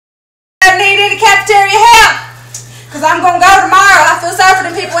cafeteria help. Because I'm going to go tomorrow. I feel sorry for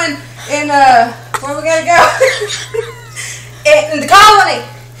the people in where we got to go? in the colony.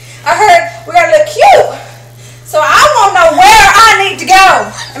 I heard we got to look cute. So I want to know where I need to go.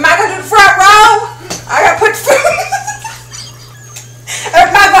 Am I going to do the front row? I got to put the food. Or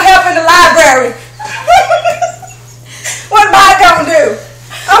am I going to help in the library? What am I going to do?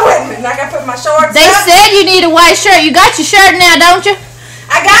 Oh, wait a minute. I got to put my shorts They up. said you need a white shirt. You got your shirt now, don't you?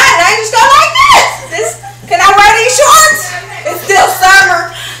 I got it. I just go like this. Can I wear these shorts? It's still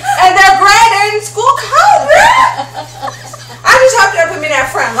summer. And they're great. They're in school clothes. I just hope they'll put me in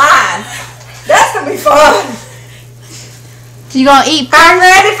that front line. That's going to be fun. You gonna eat first? I'm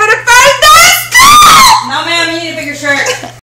ready for the first day of school. No, ma'am, you need a bigger shirt.